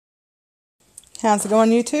How's it going,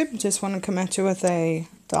 YouTube? Just want to come at you with a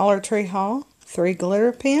Dollar Tree haul. 3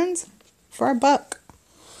 glitter pens for $1.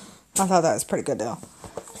 I thought that was a pretty good deal.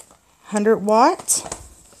 100-watt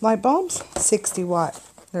light bulbs, 60 watt.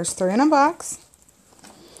 There's 3 in a box.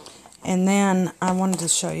 And then I wanted to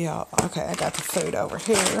show y'all. Okay, I got the food over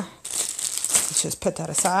here. Let's just put that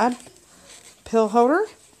aside. Pill holder.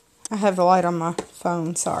 I have the light on my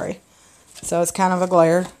phone, sorry. So it's kind of a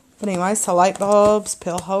glare. But anyways, so light bulbs,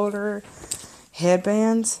 pill holder,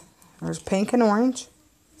 headbands. There's pink and orange.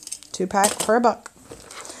 2-pack for $1.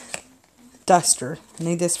 Duster. I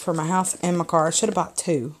need this for my house and my car. I should have bought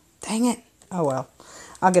 2. Dang it. Oh well.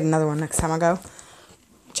 I'll get another one next time I go.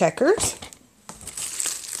 Checkers.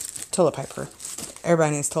 Toilet paper.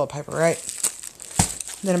 Everybody needs toilet paper, right?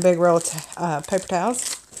 Then a big roll of paper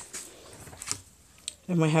towels.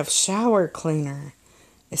 And we have shower cleaner.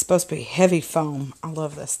 It's supposed to be heavy foam. I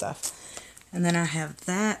love this stuff. And then I have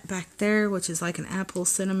that back there, which is like an apple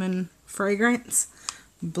cinnamon fragrance.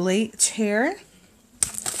 Bleach here.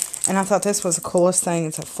 And I thought this was the coolest thing.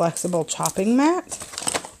 It's a flexible chopping mat.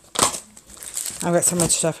 I've got so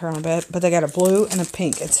much stuff here on the bed. But they got a blue and a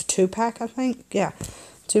pink. It's a 2-pack, I think. Yeah,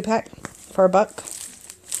 2-pack for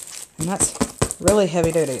 $1. And that's really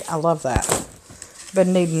heavy duty. I love that.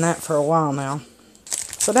 Been needing that for a while now.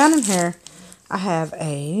 So down in here, I have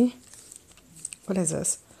a, what is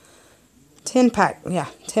this? 10-pack, yeah,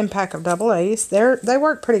 10-pack of double A's. They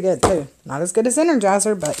work pretty good too. Not as good as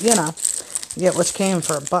Energizer, but you know, you get what you can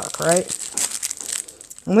for $1, right?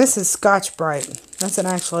 And this is Scotch Brite. That's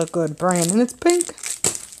actually a good brand, and it's pink.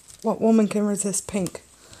 What woman can resist pink?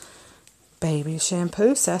 Baby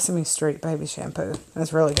shampoo, Sesame Street baby shampoo.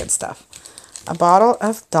 That's really good stuff. A bottle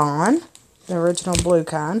of Dawn, the original blue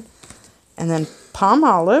kind, and then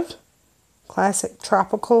Palmolive, classic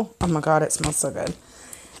tropical. Oh my god, it smells so good.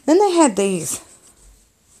 Then they had these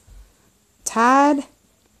Tide,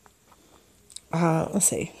 let's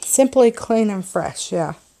see, Simply Clean and Fresh,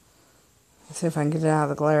 yeah. Let's see if I can get it out of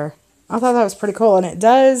the glare. I thought that was pretty cool, and it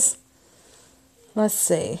does, let's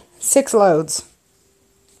see, 6 loads.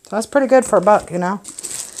 So that's pretty good for $1, you know.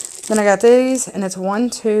 Then I got these, and it's 1,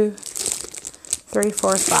 2, 3,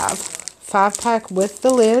 4, 5. 5-pack with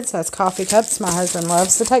the lids. That's coffee cups. My husband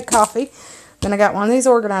loves to take coffee. Then I got one of these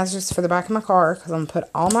organizers for the back of my car because I'm going to put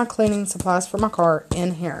all my cleaning supplies for my car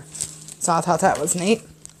in here. So I thought that was neat.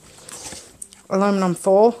 Aluminum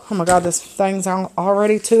foil. Oh my god, this thing's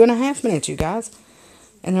already 2.5 minutes, you guys.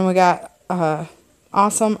 And then we got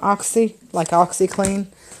Awesome Oxy, like OxyClean.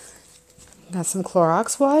 Got some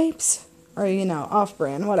Clorox wipes. Or, you know,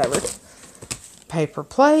 off-brand, whatever. Paper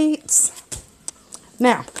plates.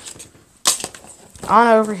 Now, on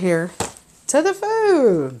over here to the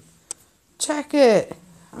food. Check it.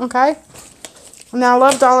 Okay. Now, I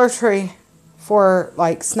love Dollar Tree for,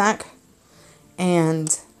 like, snack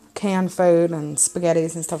and canned food and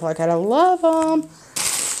spaghettis and stuff like that. I love them.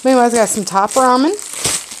 Anyways, I got some Top Ramen.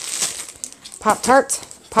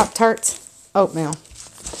 Pop-Tarts, oatmeal.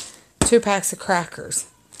 2 packs of crackers.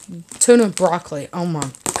 Tuna broccoli. Oh, my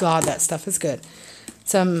God, that stuff is good.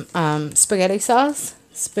 Some spaghetti sauce.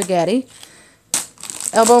 Spaghetti.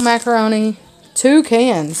 Elbow macaroni. 2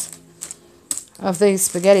 cans of these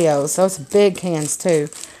SpaghettiOs. Those big cans too.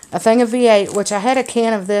 A thing of V8, which I had a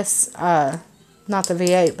can of this, not the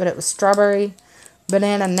V8, but it was strawberry,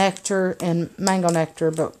 banana nectar, and mango nectar,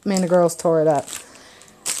 but me and the girls tore it up.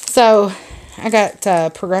 So, I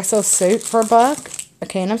got Progresso soup for $1, a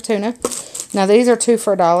can of tuna. Now, these are 2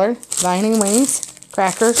 for $1. Vining wings,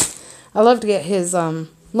 crackers. I love to get his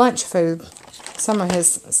lunch food, some of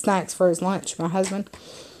his snacks for his lunch, my husband.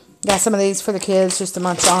 Got some of these for the kids just to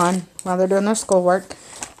munch on while they're doing their schoolwork.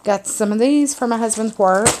 Got some of these for my husband's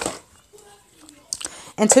work.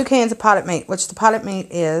 And 2 cans of potted meat, which the potted meat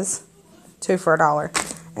is 2 for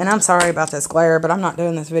 $1. And I'm sorry about this glare, but I'm not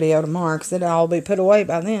doing this video tomorrow because it'll all be put away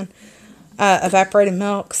by then. Evaporated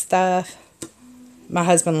milk stuff. My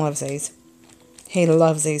husband loves these. He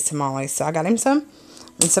loves these tamales. So I got him some.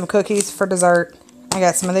 And some cookies for dessert. I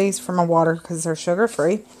got some of these for my water because they're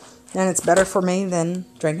sugar-free. And it's better for me than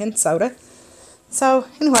drinking soda. So,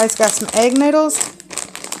 anyways, got some egg noodles,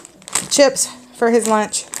 chips for his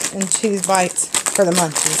lunch, and cheese bites for the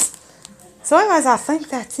munchies. So, anyways, I think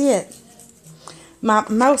that's it. My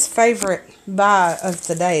most favorite buy of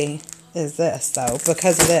the day is this, though,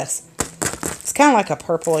 because of this. It's kind of like a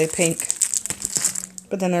purpley pink,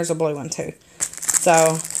 but then there's a blue one, too.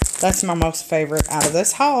 So, that's my most favorite out of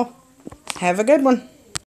this haul. Have a good one.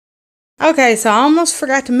 Okay, so I almost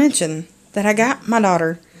forgot to mention that I got my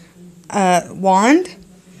daughter a wand,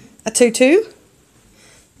 a tutu,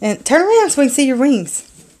 and turn around so we can see your wings.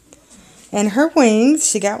 And her wings,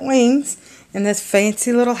 she got wings, And this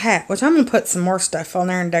fancy little hat, which I'm going to put some more stuff on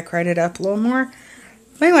there and decorate it up a little more.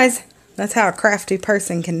 But anyways, that's how a crafty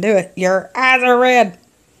person can do it. Your eyes are red.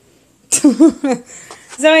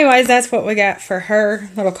 So anyways, that's what we got for her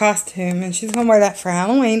little costume. And she's going to wear that for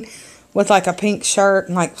Halloween with like a pink shirt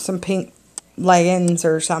and like some pink leggings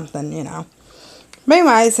or something, you know. But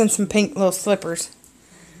anyways, and some pink little slippers.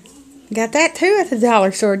 Got that too at the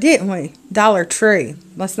dollar store, didn't we? Dollar Tree.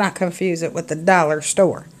 Let's not confuse it with the dollar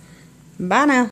store. Bye now.